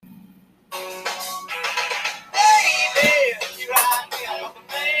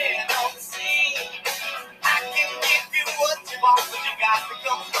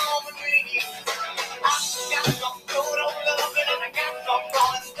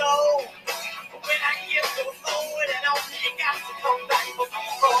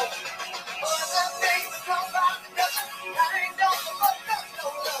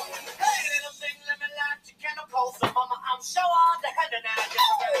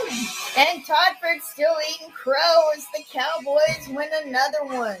And Toddford's still eating crow as the Cowboys win another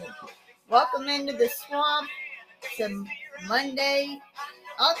one. Welcome into the swamp. It's Monday,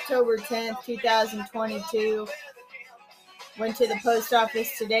 October 10th, 2022. Went to the post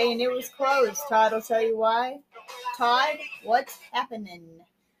office today and it was closed. Todd will tell you why. Todd, what's happening?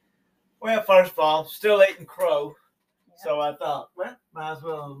 Well, first of all, still eating crow. So I thought, well, might as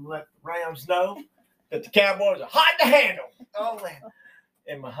well let the Rams know that the Cowboys are hot to handle.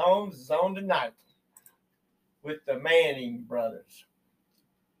 And Mahomes is on tonight with the Manning brothers.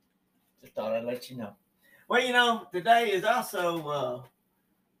 Just thought I'd let you know. Well, today is also,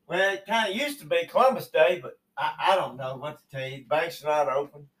 it kind of used to be Columbus Day, but I don't know what to tell you. Banks are not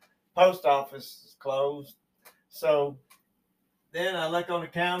open. Post office is closed. So then I look on the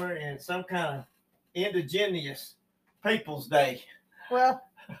counter and it's some kind of indigenous People's Day. Well,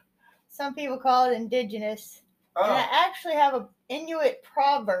 some people call it indigenous. Oh. And I actually have an Inuit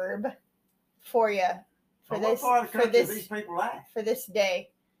proverb for you for this day.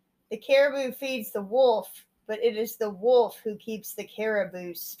 The caribou feeds the wolf, but it is the wolf who keeps the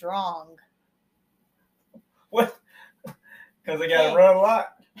caribou strong. What? Because they got to run a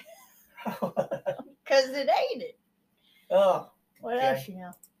lot? Because it ate it. Oh. What else you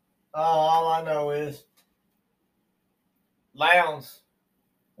know? All I know is Lowndes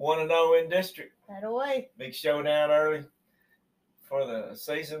 1-0 in district. That away. Big showdown early for the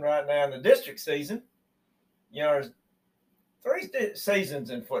season right now. In the district season, there's 3 seasons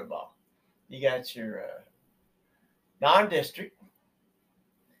in football. You got your non-district,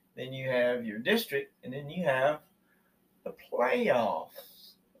 then you have your district, and then you have the playoff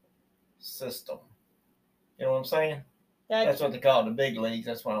system. You know what I'm saying? That's what they call it, the big leagues.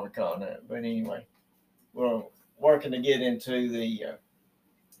 That's why we're calling it. But anyway, we're working to get into the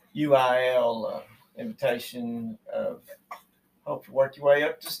UIL invitation of hope to work your way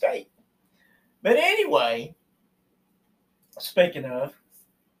up to state. But anyway, speaking of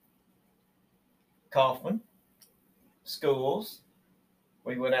Kaufman schools,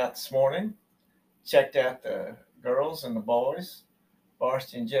 we went out this morning, checked out the girls and the boys,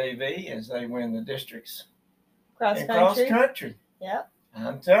 varsity and JV, as they win the districts cross country. Yep.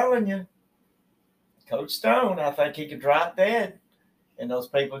 I'm telling you, Coach Stone, I think he could drop dead. And those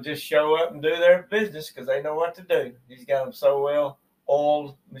people just show up and do their business because they know what to do. He's got them so well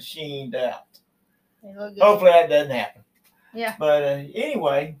oiled, machined out. They look good. Hopefully that doesn't happen. Yeah. But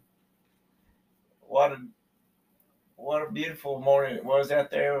anyway, what a beautiful morning it was out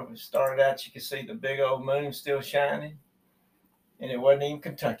there. We started out, you could see the big old moon still shining. And it wasn't even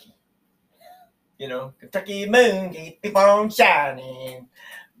Kentucky. Kentucky moon, keep on shining.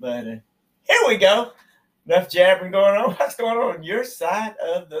 But here we go. Enough jabbering going on. What's going on your side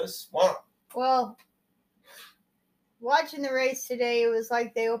of the swamp? Well, watching the race today, it was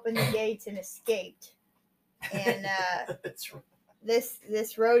like they opened the gates and escaped. And That's right.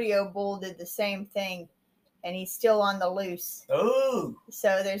 This rodeo bull did the same thing, and he's still on the loose. Oh.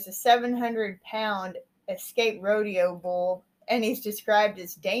 So there's a 700-pound escaped rodeo bull, and he's described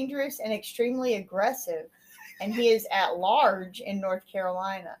as dangerous and extremely aggressive, and he is at large in North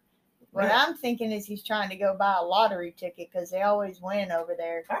Carolina. What I'm thinking is he's trying to go buy a lottery ticket because they always win over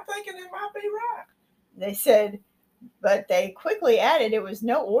there. I'm thinking it might be right. They said, but they quickly added it was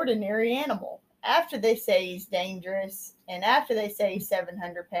no ordinary animal. After they say he's dangerous and after they say he's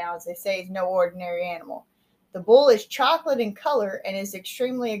 700 pounds, they say he's no ordinary animal. The bull is chocolate in color and is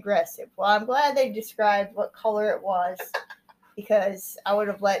extremely aggressive. Well, I'm glad they described what color it was because I would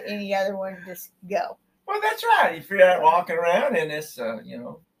have let any other one just go. Well, that's right. If you're out walking around and this,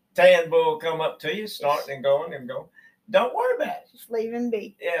 tan bull come up to you, starting and going, don't worry about it. Just leave him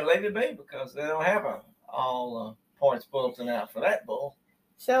be. Yeah, leave it be because they don't have all points bulletin out for that bull.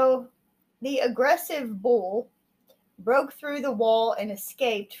 So the aggressive bull broke through the wall and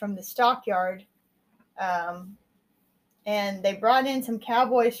escaped from the stockyard. And they brought in some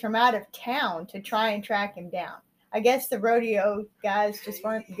cowboys from out of town to try and track him down. I guess the rodeo guys just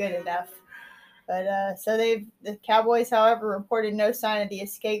weren't good enough. But so the Cowboys, however, reported no sign of the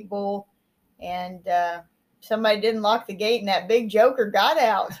escaped bull, and somebody didn't lock the gate, and that big joker got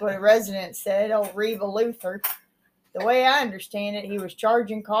out. Is what a resident said. Old Reva Luther. The way I understand it, he was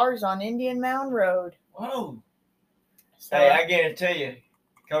charging cars on Indian Mound Road. Whoa! So, hey, I guarantee you,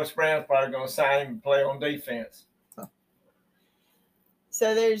 Coach Brown's probably going to sign him and play on defense.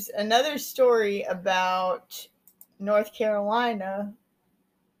 So there's another story about North Carolina.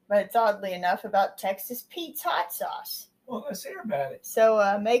 But it's oddly enough about Texas Pete's hot sauce. Well, let's hear about it.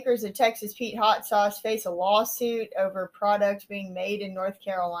 So makers of Texas Pete hot sauce face a lawsuit over product being made in North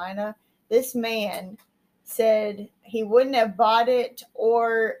Carolina. This man said he wouldn't have bought it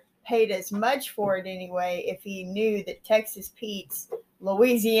or paid as much for it anyway if he knew that Texas Pete's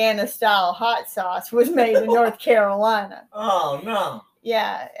Louisiana style hot sauce was made in North Carolina. Oh no.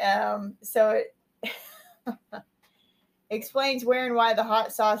 Yeah. So it explains where and why the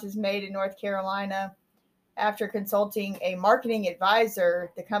hot sauce is made in North Carolina. After consulting a marketing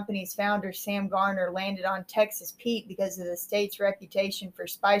advisor, the company's founder, Sam Garner, landed on Texas Pete because of the state's reputation for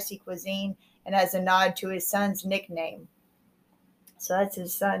spicy cuisine and as a nod to his son's nickname. So that's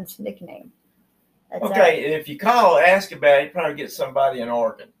his son's nickname. That's Okay, if you call, ask about it, you probably get somebody in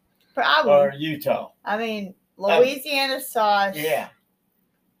Oregon Probably. or Utah. I mean, Louisiana sauce. Yeah.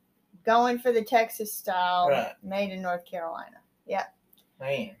 Going for the Texas style, Right. made in North Carolina. Yeah.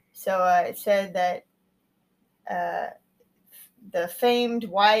 Man. So it said that the famed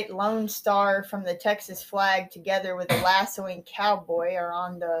white Lone Star from the Texas flag, together with a lassoing cowboy, are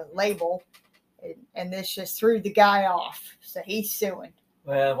on the label, and this just threw the guy off. So he's suing.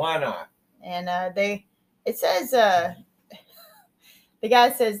 Well, why not? And it says the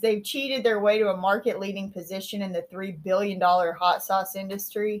guy says they've cheated their way to a market-leading position in the $3 billion hot sauce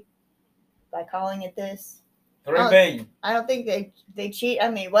industry by calling it this. $3 billion. I don't think they cheat.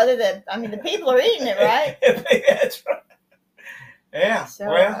 I mean, the people are eating it, right? That's right. Yeah. So,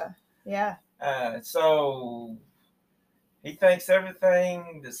 well. Yeah. So he thinks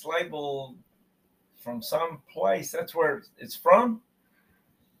everything that's labeled from some place, that's where it's from.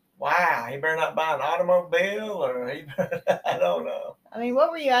 Wow, he better not buy an automobile, or I don't know. I mean, what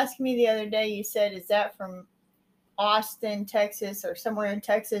were you asking me the other day? You said, is that from Austin, Texas, or somewhere in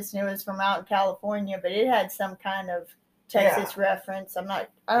Texas, and it was from out in California, but it had some kind of Texas reference. I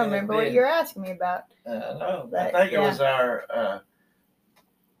don't remember what you're asking me about. No, but, I think it was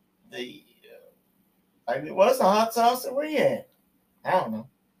maybe it was the hot sauce that we had. I don't know.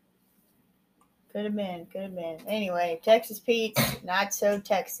 Could have been. Anyway, Texas Pete's, not so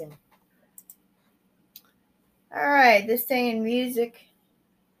Texan. All right, this day in music.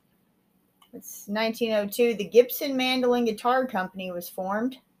 It's 1902. The Gibson Mandolin Guitar Company was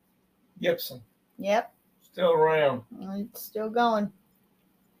formed. Gibson. Yep. Still around. It's still going.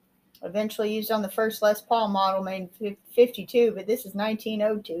 Eventually used on the first Les Paul model made in 52, but this is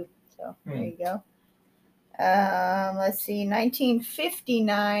 1902. So there you go. Let's see.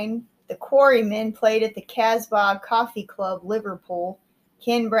 1959. The Quarrymen played at the Casbah Coffee Club, Liverpool.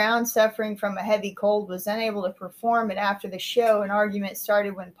 Ken Brown, suffering from a heavy cold, was unable to perform, and after the show, an argument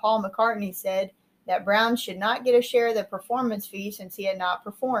started when Paul McCartney said that Brown should not get a share of the performance fee since he had not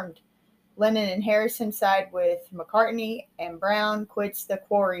performed. Lennon and Harrison side with McCartney, and Brown quits the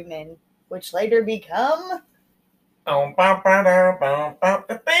Quarrymen, which later become the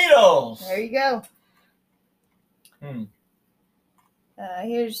Beatles. There you go.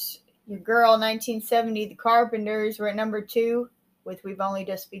 Here's your girl, 1970. The Carpenters were at number 2 with We've Only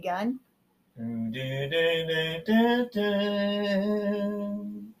Just Begun. So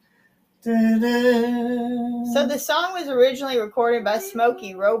the song was originally recorded by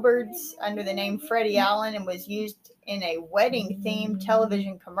Smokey Robards under the name Freddie Allen and was used in a wedding-themed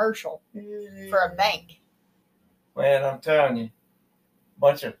television commercial for a bank. Well, I'm telling you,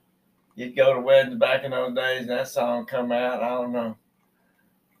 you'd go to weddings back in those days and that song come out, I don't know.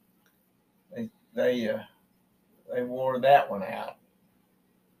 They wore that one out.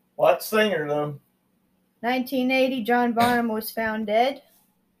 What singer, though? 1980, John Bonham was found dead.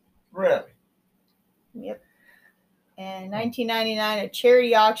 Really? Yep. And 1999, a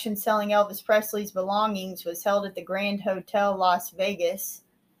charity auction selling Elvis Presley's belongings was held at the Grand Hotel, Las Vegas.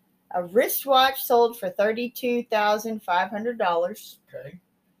 A wristwatch sold for $32,500. Okay.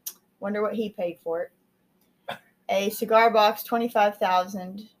 Wonder what he paid for it. A cigar box,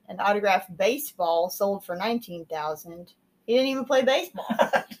 $25,000. An autographed baseball sold for $19,000. He didn't even play baseball.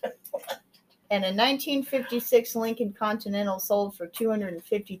 And a 1956 Lincoln Continental sold for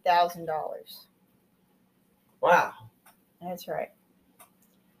 $250,000. Wow. That's right.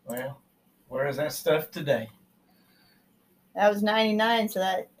 Well, where is that stuff today? That was 99, so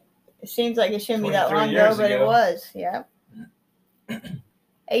that it seems like it shouldn't be that 23 long years ago, but ago. it was. Yeah.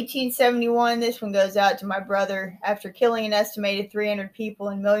 1871, this one goes out to my brother. After killing an estimated 300 people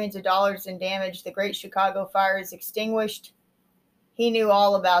and millions of dollars in damage, the Great Chicago Fire is extinguished. He knew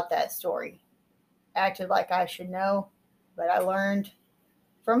all about that story. Acted like I should know, but I learned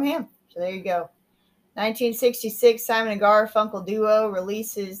from him. So there you go. 1966, Simon and Garfunkel duo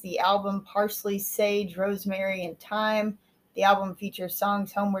releases the album Parsley, Sage, Rosemary, and Thyme. The album features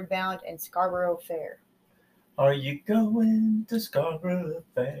songs Homeward Bound and Scarborough Fair. Are you going to Scarborough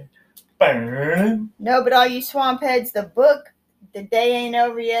Fair? Burn. No, but all you swamp heads, the book the day ain't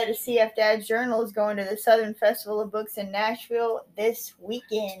over yet. A CF Dad's Journal is going to the Southern Festival of Books in Nashville this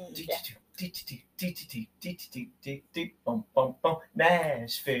weekend.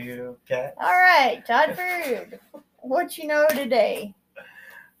 Nashville cat. All right, Todd Food, what you know today?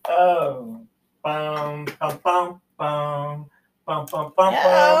 Oh, bum bum bum bum bum bum bum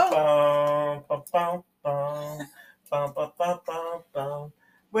Uh-oh. bum bum bum bum bum bum bum bum.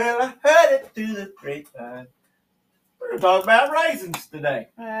 Well, I heard it through the grapevine. We're going to talk about raisins today.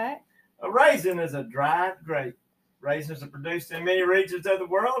 All right. A raisin is a dried grape. Raisins are produced in many regions of the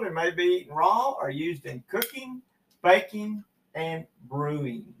world and may be eaten raw or used in cooking, baking, and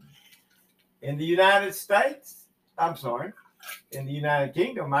brewing. In the United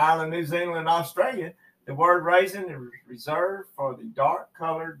Kingdom, Ireland, New Zealand, and Australia, the word raisin is reserved for the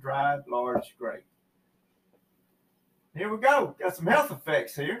dark-colored, dried, large grape. Here we go. Got some health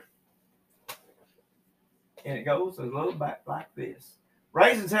effects here. And it goes a little bit like this.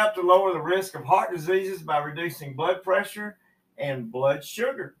 Raisins help to lower the risk of heart diseases by reducing blood pressure and blood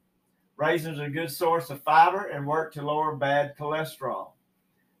sugar. Raisins are a good source of fiber and work to lower bad cholesterol.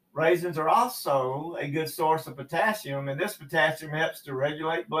 Raisins are also a good source of potassium, and this potassium helps to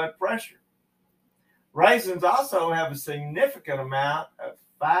regulate blood pressure. Raisins also have a significant amount of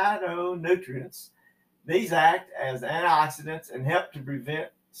phytonutrients. These act as antioxidants and help to prevent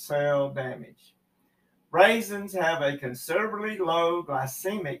cell damage. Raisins have a considerably low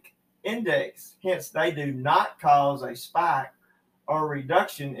glycemic index, hence they do not cause a spike or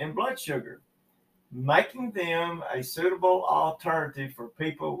reduction in blood sugar, making them a suitable alternative for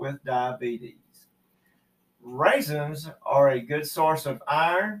people with diabetes. Raisins are a good source of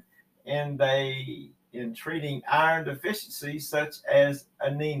iron, and in treating iron deficiencies such as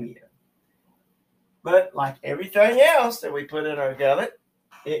anemia. But like everything else that we put in our gullet,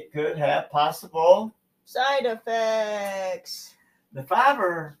 it could have possible side effects. The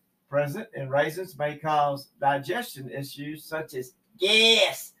fiber present in raisins may cause digestion issues such as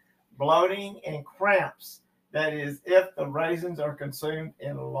gas, bloating, and cramps. That is, if the raisins are consumed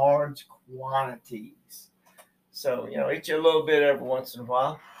in large quantities. So, eat you a little bit every once in a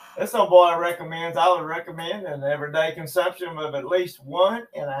while. This old boy recommends, I would recommend an everyday consumption of at least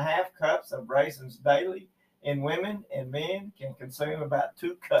 1.5 cups of raisins daily. And women and men can consume about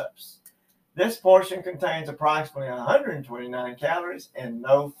 2 cups. This portion contains approximately 129 calories and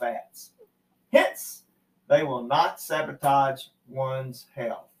no fats. Hence, they will not sabotage one's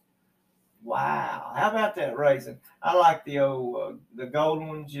health. Wow. How about that raisin? I like the golden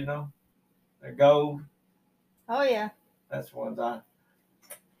ones, the gold. Oh, yeah. That's ones I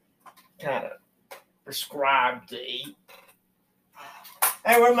kind of prescribe to eat.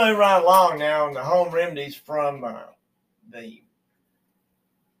 Hey, we're moving right along now on the home remedies from the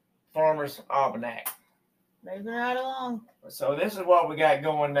Farmer's Almanac. Moving right along. So this is what we got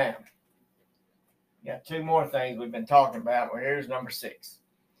going now. We got 2 more things we've been talking about. Well, here's number 6.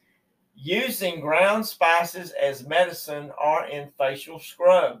 Using ground spices as medicine or in facial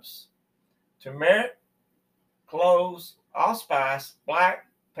scrubs. Turmeric, cloves, allspice, black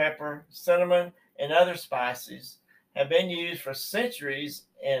pepper, cinnamon, and other spices have been used for centuries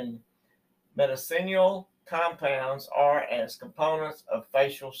in medicinal compounds or as components of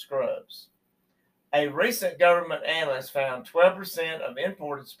facial scrubs. A recent government analysis found 12% of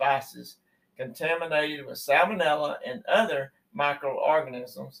imported spices contaminated with salmonella and other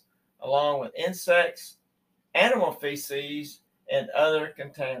microorganisms, along with insects, animal feces, and other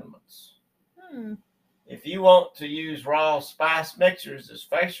contaminants. If you want to use raw spice mixtures as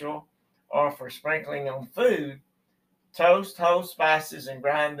facial or for sprinkling on food, toast whole spices and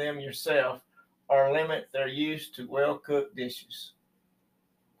grind them yourself, or limit their use to well-cooked dishes.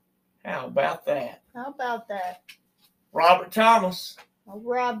 How about that? Robert Thomas.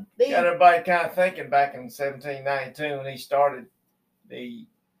 Rob B. Got everybody kind of thinking back in 1792 when he started he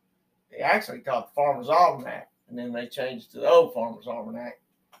actually called the Farmer's Almanac, and then they changed to the Old Farmer's Almanac,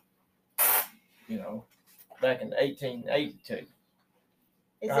 back in 1882.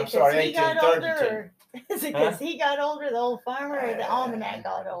 I'm sorry, he got older? Is it because he got older, the old farmer, or the almanac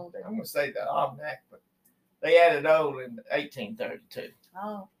got older? I'm going to say the almanac, but they added old in 1832.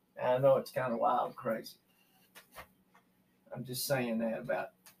 Oh. I know it's kind of wild and crazy. I'm just saying that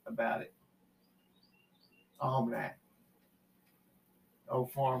about it. Almanac.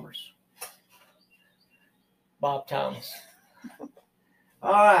 Old farmers. Bob Thomas.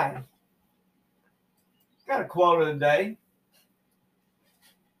 All right. Got a quote of the day.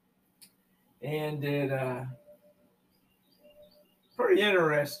 And it pretty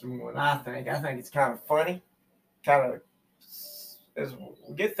interesting one, I think. I think it's kind of funny. Kind of, as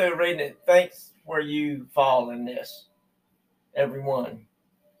we get through reading it, thinks where you fall in this. everyone.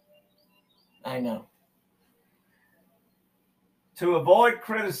 I know. To avoid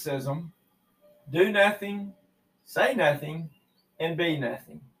criticism, do nothing, say nothing, and be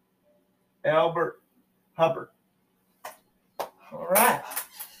nothing. Albert Hubbard. All right.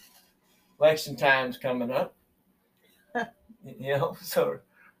 Election time's coming up. So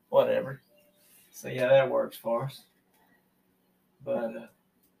whatever. See how that works for us. But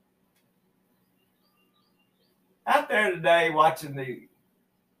out there today watching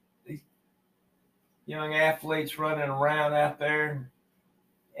these young athletes running around out there,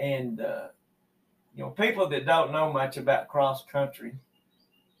 and people that don't know much about cross country.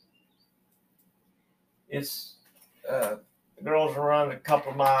 It's the girls are running a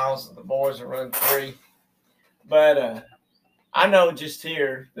couple of miles and the boys are running 3. But I know just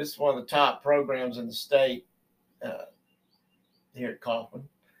here, this is one of the top programs in the state here at Kaufman,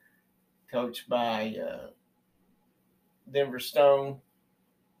 coached by Denver Stone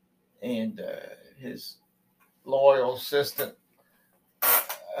and his loyal assistant,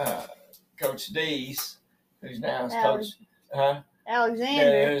 Coach Dees, who's now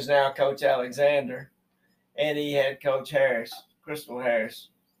Alexander. Who's now Coach Alexander. And he had Coach Harris, Crystal Harris,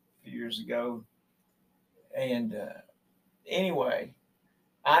 a few years ago. And anyway,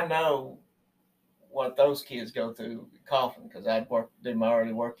 I know what those kids go through at Kaufman because I'd do my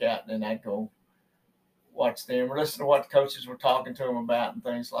early workout and then I'd go watch them or listen to what the coaches were talking to them about and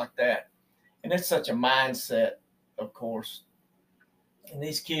things like that. And it's such a mindset, of course. And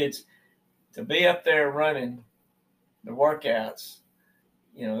these kids, to be up there running the workouts,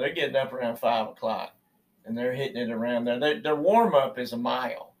 they're getting up around 5 o'clock and they're hitting it around there. Their warm-up is a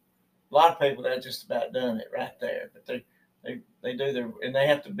mile. A lot of people that just about done it right there, but they do and they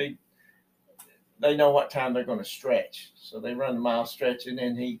have to be. They know what time they're going to stretch, so they run the mile stretch, and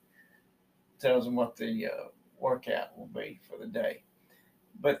then he tells them what the workout will be for the day.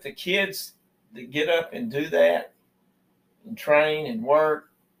 But the kids that get up and do that, and train and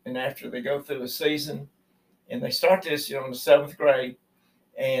work, and after they go through a season, and they start this, in the 7th grade,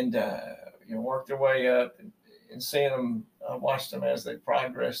 and work their way up, and seeing them, I watched them as they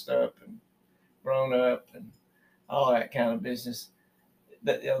progressed up and grown up and all that kind of business.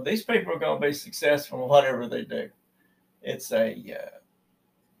 That these people are going to be successful in whatever they do. It's a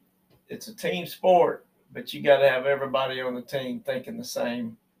team sport, but you got to have everybody on the team thinking the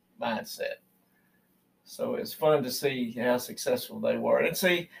same mindset. So it's fun to see how successful they were and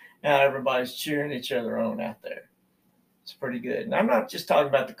see how everybody's cheering each other on out there. It's pretty good. And I'm not just talking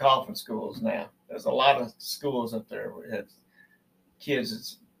about the Kaufman schools now. There's a lot of schools up there where it has kids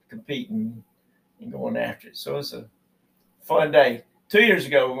that's competing and going after it. So it's a fun day. 2 years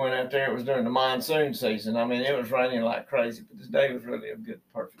ago, we went out there. It was during the monsoon season. I mean, it was raining like crazy, but this day was really a good,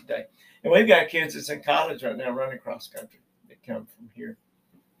 perfect day. And we've got kids that's in college right now running cross country that come from here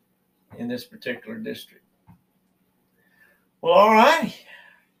in this particular district. Well, all righty.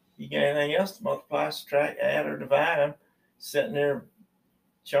 You got anything else to multiply, subtract, add, or divide? I'm sitting there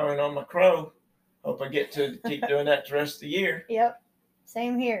chewing on my crow. Hope I get to keep doing that the rest of the year. Yep.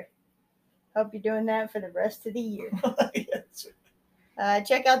 Same here. Hope you're doing that for the rest of the year. Yes.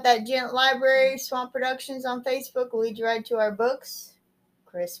 Check out that Gent Library, Swamp Productions on Facebook. We'll lead you right to our books.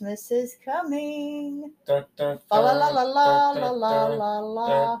 Christmas is coming. Dun, dun, La la la dun, la dun, la dun, la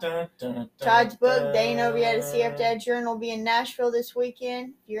la. dun, dun, dun, Todd's book, dun. They Ain't Over Yet, a CF Dad Journal, will be in Nashville this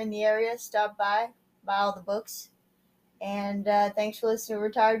weekend. If you're in the area, stop by, buy all the books. And thanks for listening to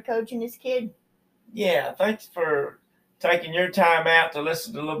Retired Coach and his kid. Yeah, thanks for taking your time out to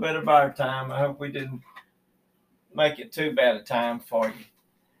listen to a little bit of our time. I hope we didn't make it too bad a time for you.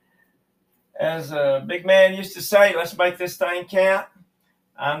 As a big man used to say, let's make this thing count.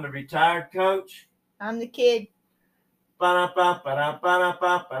 I'm the retired coach. I'm the kid.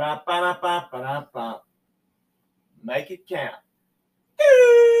 Make it count.